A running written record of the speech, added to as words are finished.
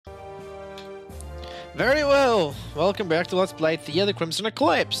Very well, welcome back to Let's Play Theia the Crimson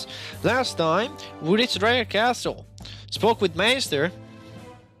Eclipse. Last time, we reached Reyel Castle, spoke with Meister.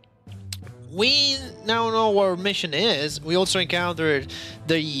 We now know what our mission is. We also encountered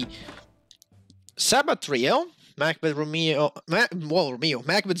the Sabatriel, Macbeth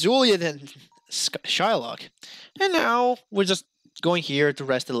Julian, and Shylock. And now, we're just going here to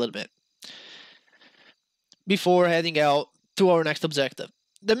rest a little bit before heading out to our next objective.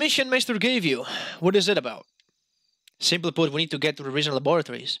 The mission Meister gave you, what is it about? Simply put, we need to get to the Risan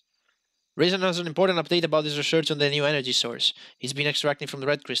laboratories. Risan has an important update about his research on the new energy source he's been extracting from the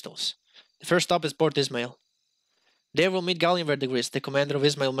red crystals. The first stop is Port Ismail. There we'll meet Gallian Verdigris, the commander of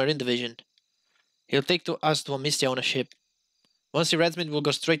Ismail Marine Division. He'll take us to a Mistia on a ship. Once he reads me, we'll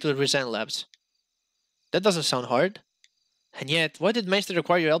go straight to the Risan labs. That doesn't sound hard. And yet, why did Meister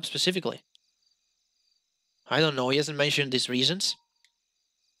require your help specifically? I don't know, he hasn't mentioned these reasons.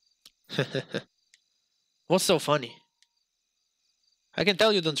 What's so funny? I can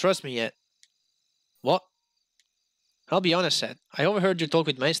tell you don't trust me yet. What? I'll be honest, Seth. I overheard your talk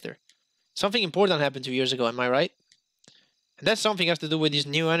with Meister. Something important happened 2 years ago, am I right? And that something has to do with this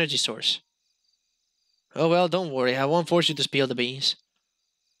new energy source. Oh well, don't worry, I won't force you to spill the beans.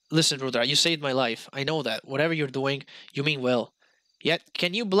 Listen, Rudra, you saved my life. I know that. Whatever you're doing, you mean well. Yet,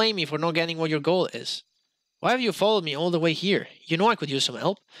 can you blame me for not getting what your goal is? Why have you followed me all the way here? You know I could use some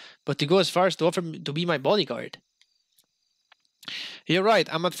help, but to go as far as to offer to be my bodyguard. You're right,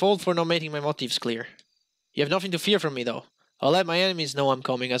 I'm at fault for not making my motives clear. You have nothing to fear from me, though. I'll let my enemies know I'm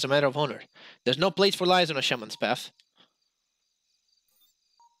coming as a matter of honor. There's no place for lies on a shaman's path.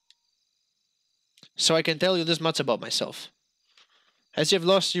 So I can tell you this much about myself. As you have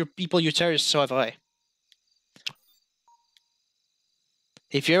lost your people you cherish, so have I.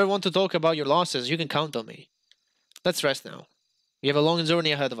 If you ever want to talk about your losses, you can count on me. Let's rest now. We have a long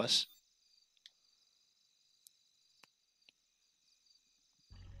journey ahead of us.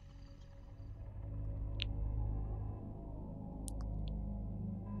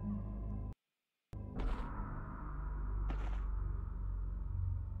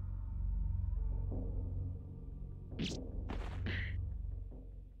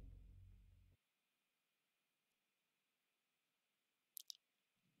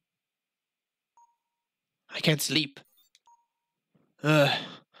 I can't sleep. I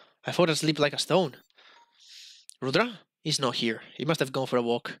thought I'd sleep like a stone. Rudra? He's not here. He must have gone for a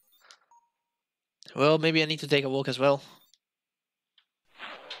walk. Well, maybe I need to take a walk as well.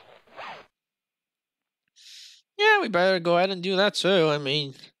 Yeah, we better go ahead and do that too. I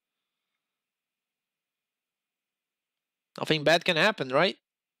mean, nothing bad can happen, right?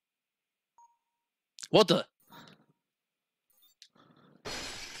 What the?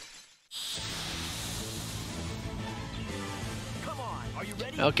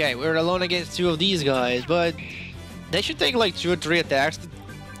 Okay, we're alone against two of these guys, but they should take like 2 or 3 attacks to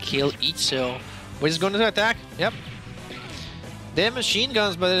kill each, so we're just going to attack. Yep. They have machine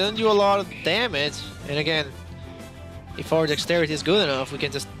guns, but they don't do a lot of damage. And again, if our dexterity is good enough, we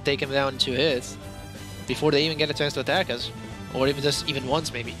can just take them down in 2 hits before they even get a chance to attack us. Or even just even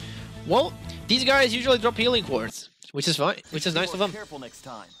once, maybe. Well, these guys usually drop healing quartz, which is fine, which is nice of them. Careful next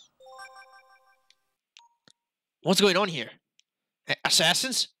time. What's going on here?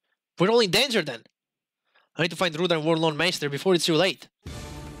 Assassins? We're all in danger then. I need to find Rudra and Warlord Meister before it's too late.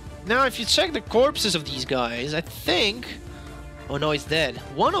 Now, if you check the corpses of these guys, I think... Oh no, it's dead.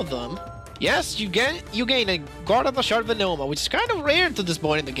 One of them... Yes, you gain a Guard of the Sharp Venoma, which is kind of rare to this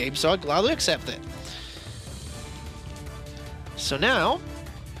point in the game, so I'll gladly accept it. So now...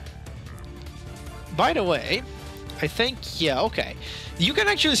 By the way, I think... Yeah, okay. You can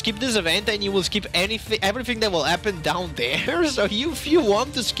actually skip this event and you will skip everything that will happen down there. So if you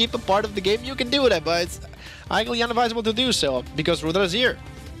want to skip a part of the game, you can do that, but it's highly unadvisable to do so because Rudra's here.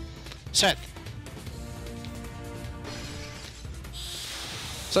 Seth.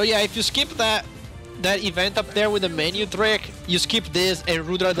 So yeah, if you skip that event up there with the menu trick, you skip this and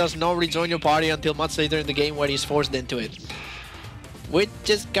Rudra does not rejoin your party until much later in the game where he's forced into it. Which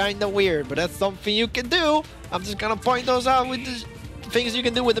is kinda weird, but that's something you can do. I'm just gonna point those out with the things you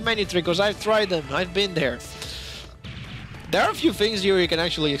can do with the menu trick, because I've tried them. I've been there. There are a few things here you can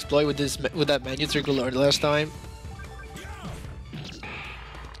actually exploit with that menu trick we learned last time.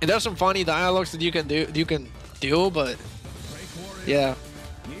 And there's some funny dialogues that you can do, but yeah.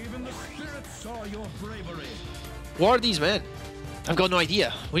 What are these men? I've got no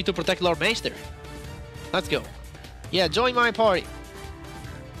idea. We need to protect Lord Meister. Let's go. Yeah, join my party.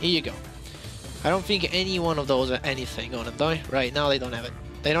 Here you go. I don't think any one of those have anything on them, though. Right, now they don't have it.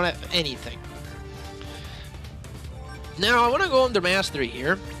 They don't have anything. Now, I want to go under mastery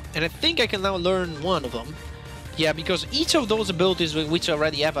here. And I think I can now learn one of them. Yeah, because each of those abilities which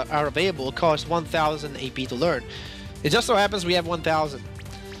already are available cost 1000 AP to learn. It just so happens we have 1000.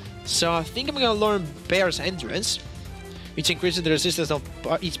 So I think I'm gonna learn Bear's Endurance, which increases the resistance of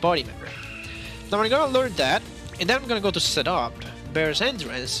each party member. Now I'm gonna learn that, and then I'm gonna go to set up Bear's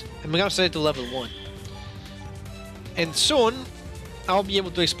Endurance, and I'm gonna set it to level 1. And soon, I'll be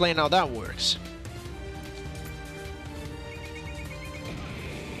able to explain how that works.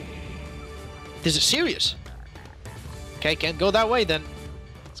 This is serious. Okay, can't go that way then.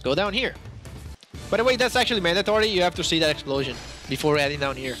 Let's go down here. By the way, that's actually mandatory. You have to see that explosion before heading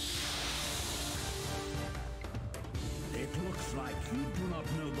down here. It looks like you do not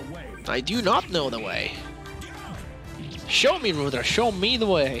know the way. I do not know the way. Show me, Rudra. Show me the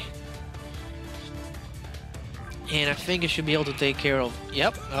way. And I think I should be able to take care of...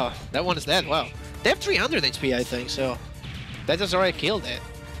 Yep. Oh, that one is dead. Wow. They have 300 HP, I think, so... That just already killed it.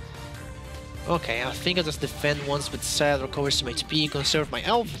 Okay, I think I'll just defend once with Seth, recover some HP, conserve my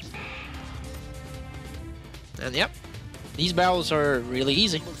health. And yep. These battles are really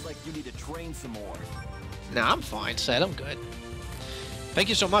easy. Looks like you need to train some more. Nah, I'm fine, Seth. I'm good. Thank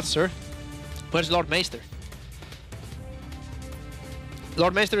you so much, sir. Where's Lord Maester?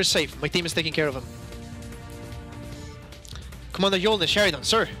 Lord Maester is safe. My team is taking care of him. Commander Yolnus Sheridan,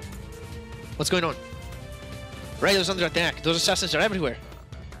 sir. What's going on? Reyel is under attack. Those assassins are everywhere.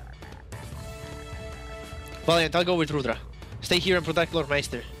 Valiant, I'll go with Rudra. Stay here and protect Lord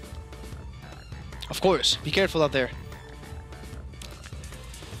Maester. Of course. Be careful out there.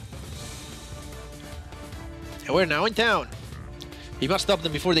 And we're now in town. We must stop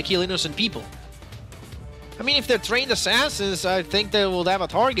them before they kill innocent people. I mean, if they're trained assassins, I think they will have a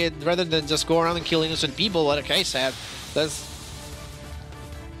target rather than just go around and kill innocent people. What a case have. Let's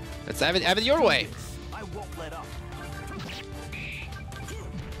have it your way. I won't let up.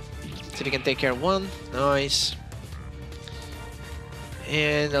 See if we can take care of one. Nice.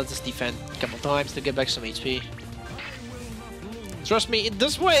 And I'll just defend a couple times to get back some HP. Trust me, in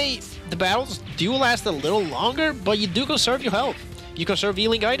this way, the battles do last a little longer, but you do conserve your health. You conserve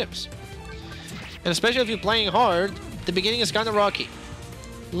healing items. And especially if you're playing hard, the beginning is kind of rocky.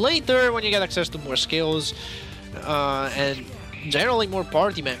 Later, when you get access to more skills, and generally more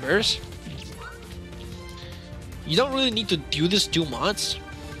party members, you don't really need to do this too much.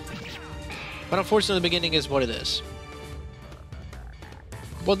 But unfortunately, the beginning is what it is.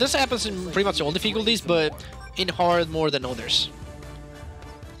 Well, this happens in pretty much all difficulties, but in hard more than others.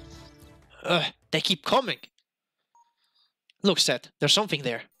 They keep coming. Look, Seth, there's something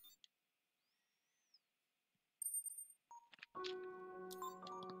there.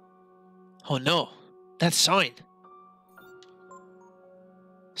 Oh no, that sign.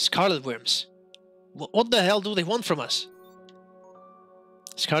 Scalet Wyrms. What the hell do they want from us?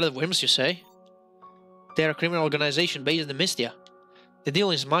 Scalet Wyrms, you say? They are a criminal organization based in Mystia. They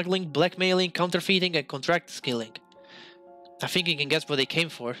deal in smuggling, blackmailing, counterfeiting, and contract skilling. I think you can guess what they came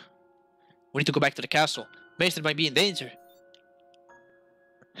for. We need to go back to the castle. Maester might be in danger.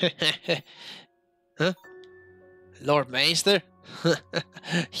 Huh? Lord Maester?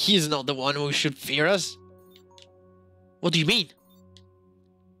 He's not the one who should fear us. What do you mean?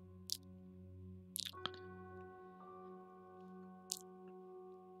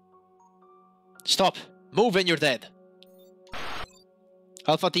 Stop! Move when you're dead!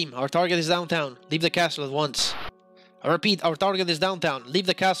 Alpha team, our target is downtown. Leave the castle at once. I repeat, our target is downtown. Leave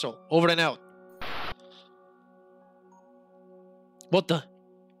the castle. Over and out. What the?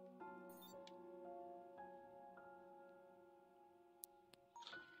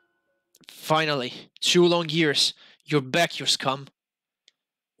 Finally, 2 long years. You're back, you scum.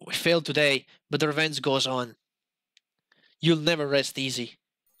 We failed today, but the revenge goes on. You'll never rest easy.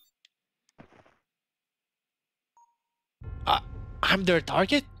 I'm their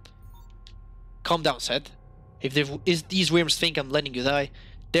target? Calm down, Seth. If these Wyrms think I'm letting you die,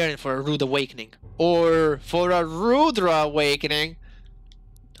 they're in for a rude awakening. Or for a Rudra awakening.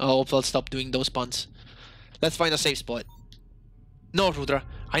 I hope I'll stop doing those puns. Let's find a safe spot. No, Rudra.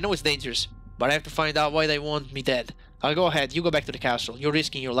 I know it's dangerous, but I have to find out why they want me dead. I'll go ahead. You go back to the castle. You're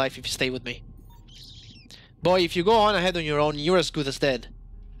risking your life if you stay with me. Boy, if you go on ahead on your own, you're as good as dead.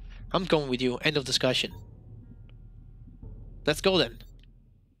 I'm going with you. End of discussion. Let's go then.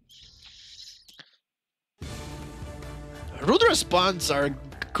 Rudra's puns are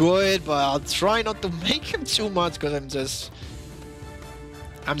good, but I'll try not to make him too much because I'm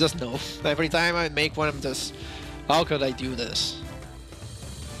just no. Every time I make one, I'm just, how could I do this?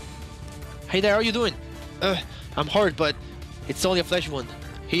 Hey there, how you doing? I'm hurt, but it's only a flesh wound.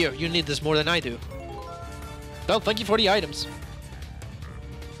 Here, you need this more than I do. Well, thank you for the items.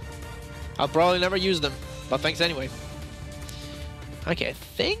 I'll probably never use them, but thanks anyway. Okay, I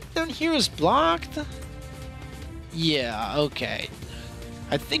think down here is blocked. Yeah, okay.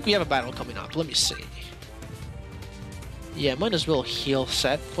 I think we have a battle coming up. Let me see. Yeah, might as well heal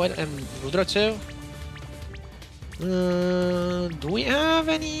Seth and Rudra too. Do we have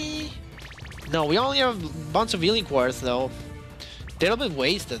any? No, we only have a bunch of healing quartz though. They're a bit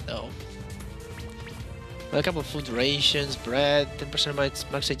wasted though. A couple of food rations, bread, 10% max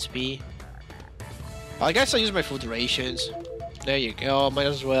HP. I guess I'll use my food rations. There you go, might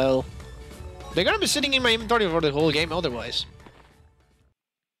as well. They're gonna be sitting in my inventory for the whole game otherwise.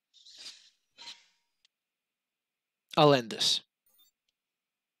 I'll end this.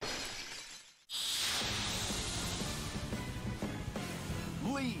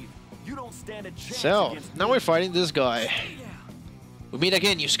 Leave. You don't stand a chance. So, now we're fighting this guy. We meet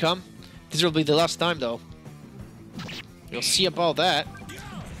again, you scum. This will be the last time though. You'll see about that.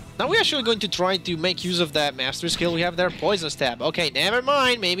 Now we're actually going to try to make use of that master skill we have there, Poison Stab. Okay, never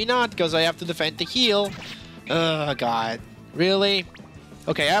mind, maybe not, because I have to defend the heal. Oh god. Really?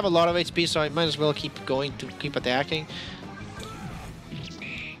 Okay, I have a lot of HP, so I might as well keep going to keep attacking.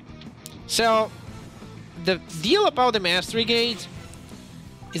 So, the deal about the Mastery Gauge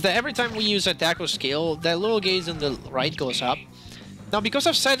is that every time we use attack or skill, that little gauge on the right goes up. Now, because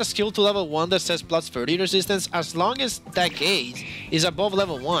I've set a skill to level 1 that says plus 30 resistance, as long as that gauge is above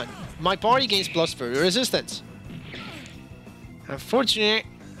level 1, my party gains plus 30 resistance. Unfortunately,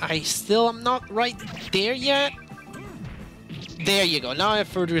 I still am not right there yet. There you go, now I have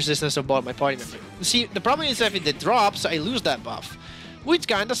 30 resistance above my party member. See, the problem is that if it drops, I lose that buff, which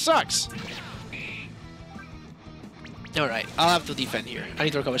kinda sucks. Alright, I'll have to defend here. I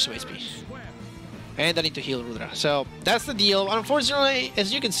need to recover some HP. And I need to heal Rudra. So, that's the deal. Unfortunately,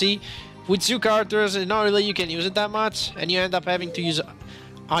 as you can see, with 2 characters, not really you can use it that much. And you end up having to use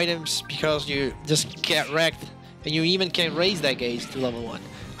items because you just get wrecked. And you even can't raise that gauge to level 1.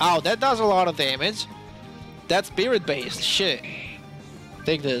 Ow, that does a lot of damage. That's spirit-based. Shit.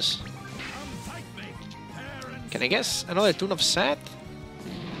 Take this. Can I guess another tune of Seth?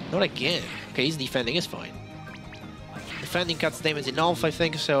 Not again. Okay, he's defending. It's fine. Defending cuts damage enough, I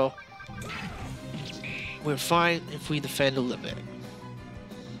think, so... we're fine if we defend a little bit.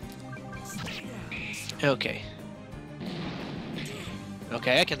 Okay.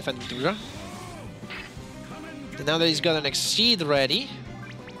 Okay, I can defend with Rudra. And now that he's got an Exceed ready...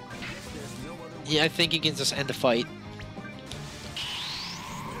 yeah, I think he can just end the fight.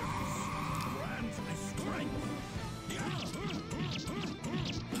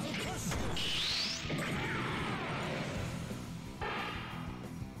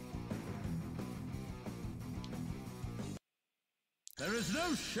 There is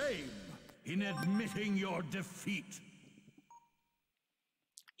no shame in admitting your defeat.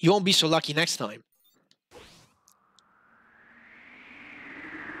 You won't be so lucky next time.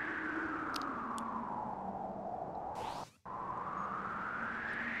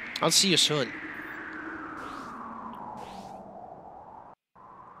 I'll see you soon.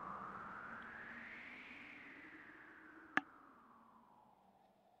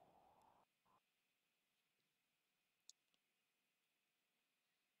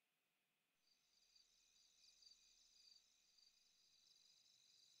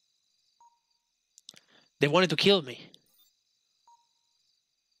 They wanted to kill me.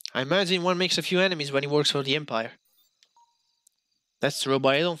 I imagine one makes a few enemies when he works for the Empire. That's true,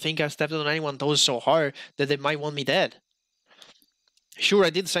 but I don't think I've stepped on anyone's toes so hard that they might want me dead. Sure,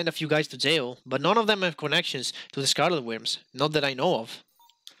 I did send a few guys to jail, but none of them have connections to the Scalet Wyrms, not that I know of.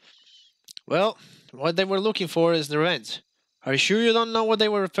 Well, what they were looking for is the revenge. Are you sure you don't know what they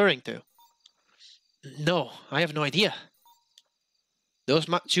were referring to? No, I have no idea. Those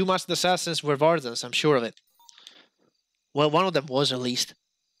 2 masked assassins were Vardans, I'm sure of it. Well, one of them was, at least.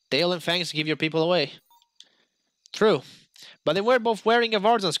 Tail and fangs give your people away. True, but they were both wearing a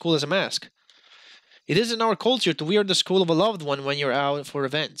Vardan skull as a mask. It isn't our culture to wear the skull of a loved one when you're out for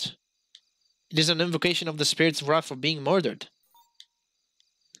revenge. It is an invocation of the spirit's wrath for being murdered.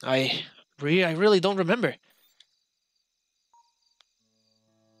 I really don't remember.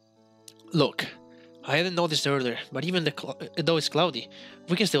 Look, I hadn't noticed earlier, but even though it's cloudy,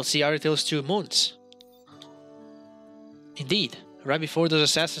 we can still see Ariathale's 2 moons. Indeed, right before those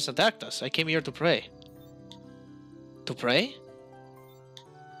assassins attacked us, I came here to pray. To pray?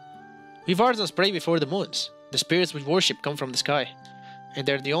 We Vardans pray before the moons. The spirits we worship come from the sky, and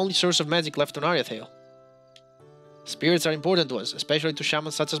they're the only source of magic left on Ariathale. Spirits are important to us, especially to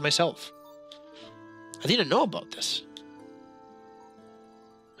shamans such as myself. I didn't know about this.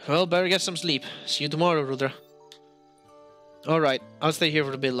 Well, better get some sleep. See you tomorrow, Rudra. Alright, I'll stay here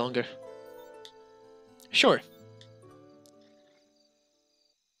for a bit longer. Sure.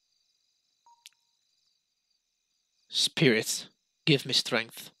 Spirits, give me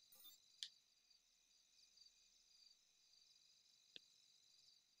strength.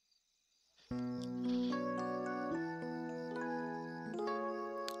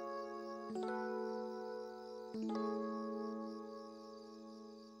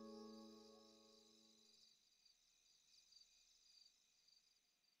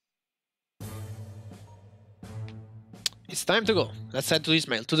 It's time to go. Let's head to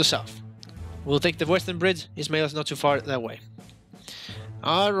Ismail, to the south. We'll take the western bridge. Ismail is not too far that way.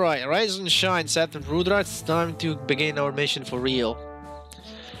 Alright, rise and shine, Seth and Rudra. It's time to begin our mission for Reyel.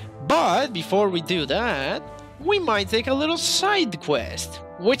 But before we do that, we might take a little side quest,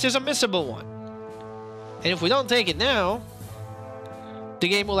 which is a missable one. And if we don't take it now, the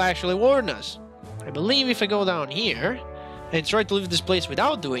game will actually warn us. I believe if I go down here and try to leave this place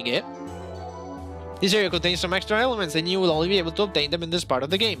without doing it, this area contains some extra elements and you will only be able to obtain them in this part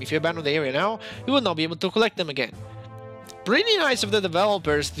of the game. If you abandon the area now, you will not be able to collect them again. Pretty nice of the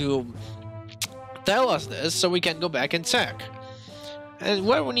developers to tell us this so we can go back and check. And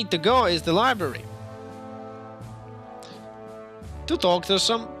where we need to go is the library. To talk to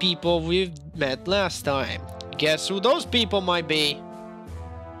some people we've met last time. Guess who those people might be?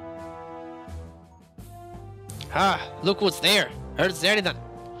 Ah, look what's there. Heard Zeridan.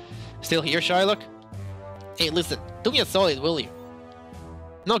 Still here, Shylock? Hey, listen, do me a solid, will you?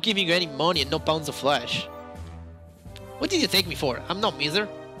 Not giving you any money and no pounds of flesh. What did you take me for? I'm not miser.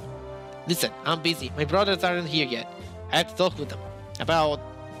 Listen, I'm busy. My brothers aren't here yet. I have to talk with them. About...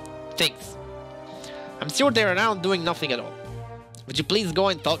 things. I'm sure they're around doing nothing at all. Would you please go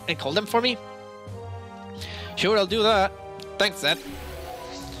and talk and call them for me? Sure, I'll do that. Thanks, Seth.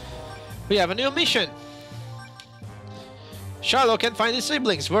 We have a new mission. Shiloh can't find his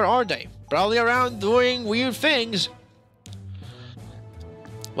siblings. Where are they? Probably around doing weird things.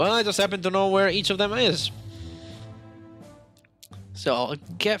 Well, I just happen to know where each of them is. So I'll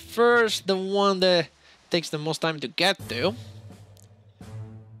get first the one that takes the most time to get to.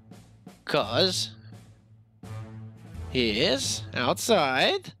 Cause he is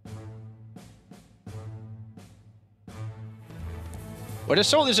outside. Where the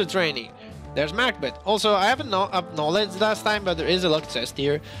soldiers are training. There's Macbeth. Also, I haven't acknowledged last time, but there is a luck chest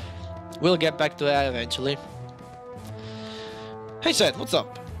here. We'll get back to that eventually. Hey Seth, what's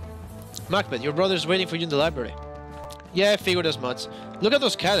up? Macbeth, your brother's waiting for you in the library. Yeah, I figured as much. Look at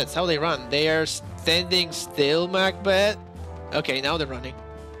those cadets, how they run. They are standing still, Macbeth. Okay, now they're running.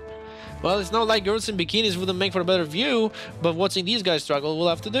 Well, it's not like girls in bikinis wouldn't make for a better view, but watching these guys struggle will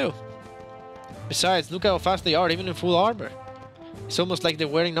have to do. Besides, look how fast they are, even in full armor. It's almost like they're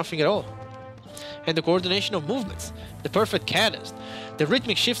wearing nothing at all. And the coordination of movements, the perfect cadence, the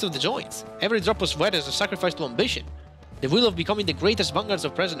rhythmic shift of the joints. Every drop of sweat is a sacrifice to ambition. The will of becoming the greatest vanguards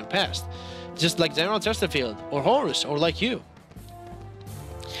of present and past. Just like General Chesterfield, or Horus, or like you.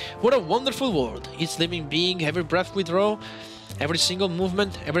 What a wonderful world. Each living being, every breath we draw, every single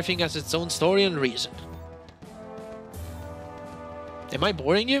movement, everything has its own story and reason. Am I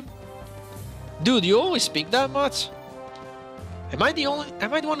boring you? Dude, you always speak that much? Am I the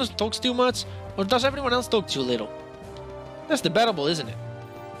one who talks too much? Or does everyone else talk too little? That's debatable, isn't it?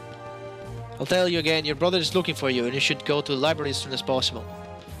 I'll tell you again, your brother is looking for you and you should go to the library as soon as possible.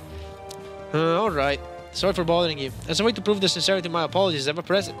 Alright. Sorry for bothering you. As a way to prove the sincerity of my apologies, ever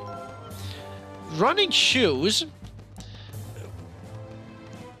present. Running shoes?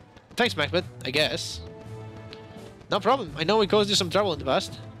 Thanks, Macbeth, I guess. No problem. I know we caused you some trouble in the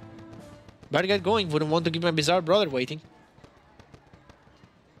past. Better get going. Wouldn't want to keep my bizarre brother waiting.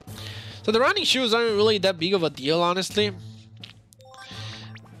 So the running shoes aren't really that big of a deal, honestly.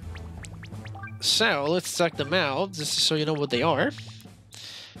 So, let's check them out, just so you know what they are.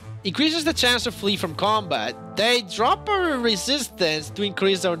 Increases the chance to flee from combat. They drop our resistance to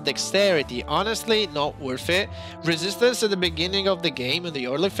increase our dexterity. Honestly, not worth it. Resistance at the beginning of the game in the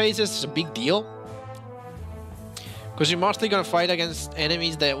early phases is a big deal. Because you're mostly gonna fight against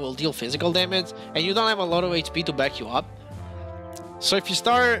enemies that will deal physical damage, and you don't have a lot of HP to back you up. So if you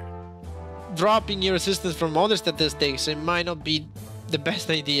start dropping your resistance from other statistics, it might not be the best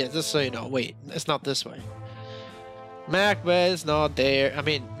idea, just so you know. Wait, it's not this way. Macbeth's not there. I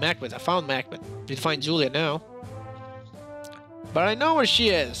mean, Macbeth, I found Macbeth. You'd find Julia now. But I know where she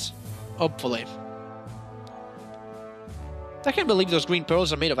is. Hopefully. I can't believe those green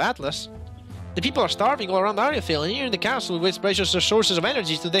pearls are made of Atlas. The people are starving all around Ariathale, and here in the castle we waste precious sources of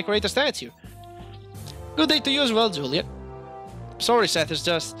energy to decorate a statue. Good day to you as well, Juliet. Sorry, Seth, it's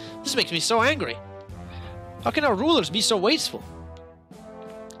just... this makes me so angry. How can our rulers be so wasteful?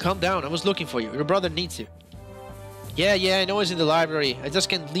 Calm down, I was looking for you. Your brother needs you. Yeah, I know he's in the library. I just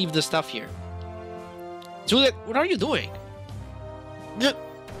can't leave the stuff here. Juliet, what are you doing?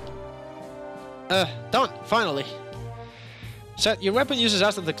 Done, finally. Seth, your weapon uses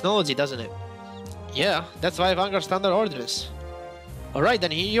Aston technology, doesn't it? Yeah, that's why Vanguard standard ordinance. Alright, then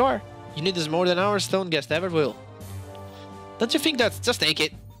here you are. You need this more than our stone guest ever will. Don't you think that's... Just take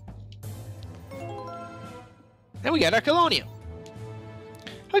it. And we got our Colonia.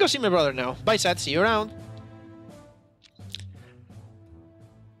 I'll go see my brother now. Bye, Seth. See you around.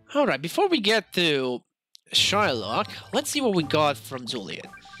 Alright, before we get to Shylock, let's see what we got from Juliet.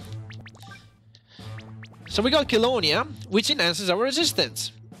 So we got Colonia, which enhances our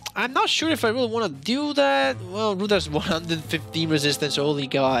resistance. I'm not sure if I really want to do that. Well, Ruda's 115 resistance, holy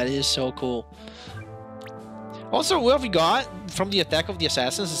god, it is so cool. Also, what we got from the attack of the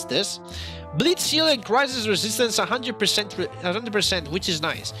assassins is this. Bleed Seal increases resistance 100%, which is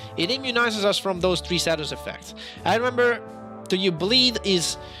nice. It immunizes us from those 3 status effects. I remember, to you, Bleed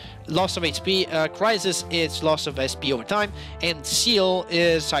is loss of HP, Crisis is loss of SP over time, and Seal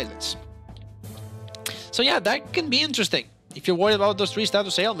is silence. So yeah, that can be interesting. If you're worried about those 3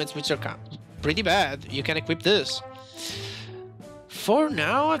 status ailments, which are pretty bad, you can equip this. For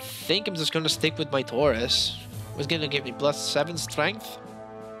now, I think I'm just gonna stick with my Taurus. It's gonna give me +7 strength.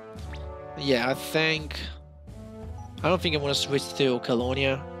 Yeah, I don't think I'm gonna switch to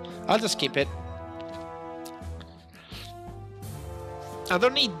Colonia. I'll just keep it. I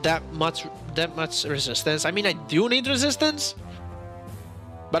don't need that much resistance. I mean, I do need resistance,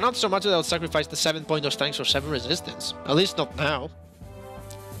 but not so much that I'll sacrifice the 7 point of strength or 7 resistance. At least not now.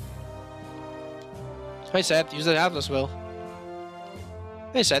 Hi Seth, use the Atlas well.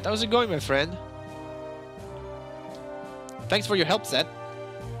 Hey Seth, how's it going, my friend? Thanks for your help, Seth.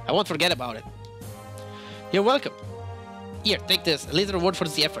 I won't forget about it. You're welcome. Here, take this. A little reward for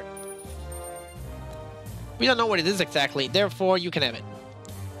the effort. We don't know what it is exactly, therefore you can have it.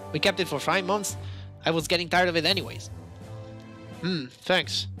 We kept it for 5 months. I was getting tired of it anyways.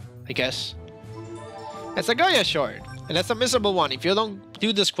 Thanks, I guess. It's a Gaia shard, and that's a missable one. If you don't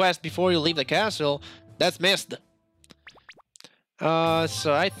do this quest before you leave the castle, that's missed.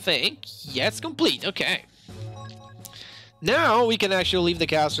 So I think, yeah, it's complete, okay. Now we can actually leave the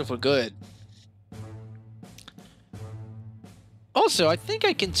castle for good. Also, I think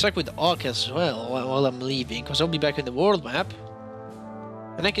I can check with Ock as well while I'm leaving, because I'll be back in the world map.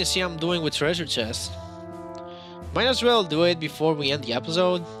 And I can see how I'm doing with treasure chests. Might as well do it before we end the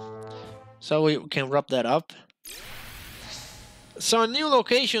episode, so we can wrap that up. So a new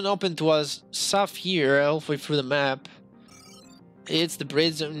location opened to us south here, halfway through the map. It's the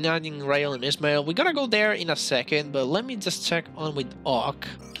bridge uniting Reyel and Ismail. We're gonna go there in a second, but let me just check on with Ock.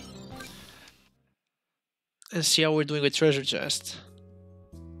 And see how we're doing with treasure chests.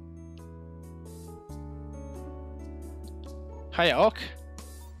 Hi, Ock.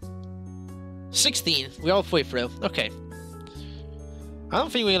 16. We're halfway through. Okay. I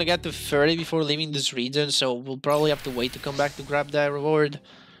don't think we're gonna get to 30 before leaving this region, so we'll probably have to wait to come back to grab that reward.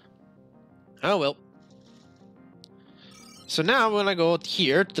 Oh well. So now we're gonna go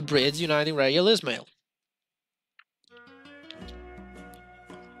here to the bridge uniting Reyel and Ismail.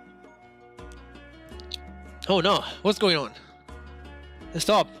 Oh no, what's going on?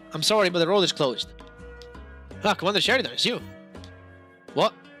 Stop, I'm sorry, but the road is closed. Ah, Commander Sheridan, it's you.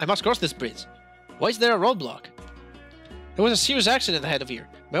 What? I must cross this bridge. Why is there a roadblock? There was a serious accident ahead of here.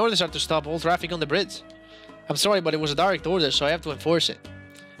 My orders are to stop all traffic on the bridge. I'm sorry, but it was a direct order, so I have to enforce it.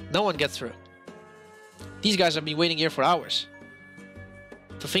 No one gets through. These guys have been waiting here for hours.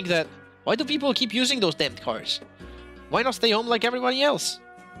 To think that, why do people keep using those damned cars? Why not stay home like everybody else?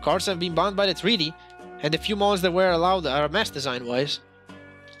 Cars have been banned by the treaty, and the few moments that were allowed are a mess design-wise.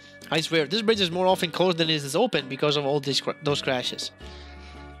 I swear, this bridge is more often closed than it is open because of all those crashes.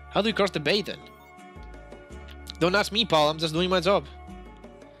 How do we cross the bay then? Don't ask me, Paul, I'm just doing my job.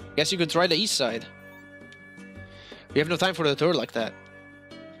 Guess you could try the east side. We have no time for a tour like that.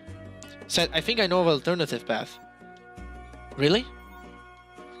 Seth, I think I know of an alternative path. Really?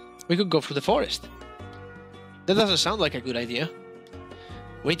 We could go through the forest. That doesn't sound like a good idea.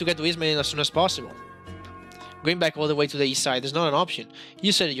 We need to get to Ismail as soon as possible. Going back all the way to the east side is not an option.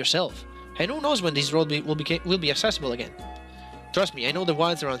 You said it yourself. And who knows when this road will be accessible again. Trust me, I know the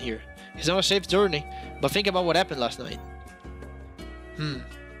wilds around here. It's not a safe journey, but think about what happened last night.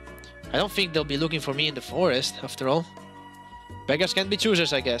 I don't think they'll be looking for me in the forest, after all. Beggars can't be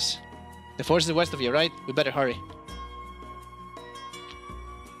choosers, I guess. The forest is west of you, right? We better hurry.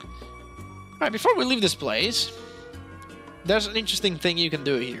 Alright, before we leave this place, there's an interesting thing you can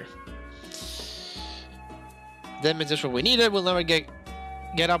do here. Damage is what we needed, we'll never get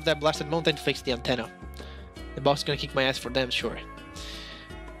get up that blasted mountain to fix the antenna. The boss is gonna kick my ass for them, sure.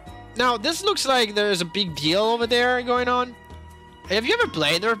 Now, this looks like there's a big deal over there going on. Have you ever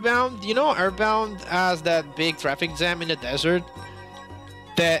played Earthbound? You know Earthbound has that big traffic jam in the desert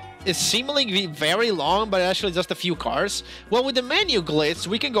that is seemingly very long, but actually just a few cars. Well, with the menu glitch,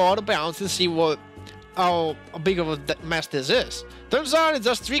 we can go out of bounds and see how big of a mess this is. Turns out it's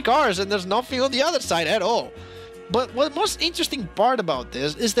just 3 cars and there's nothing on the other side at all. But what the most interesting part about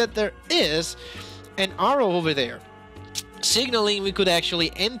this is that there is an arrow over there, signaling we could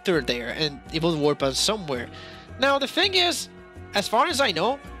actually enter there and it will warp us somewhere. Now, the thing is, as far as I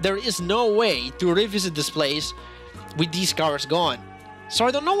know, there is no way to revisit this place with these cars gone. So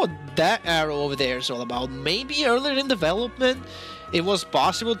I don't know what that arrow over there is all about. Maybe earlier in development, it was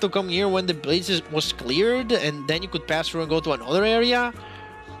possible to come here when the bridge was cleared and then you could pass through and go to another area.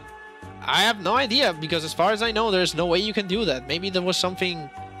 I have no idea, because as far as I know, there's no way you can do that. Maybe there was something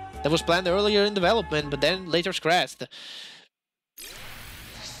that was planned earlier in development, but then later scratched.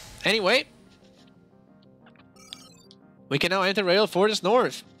 Anyway, we can now enter Reyel Forest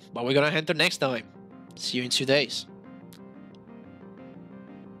North, but we're gonna enter next time. See you in 2 days.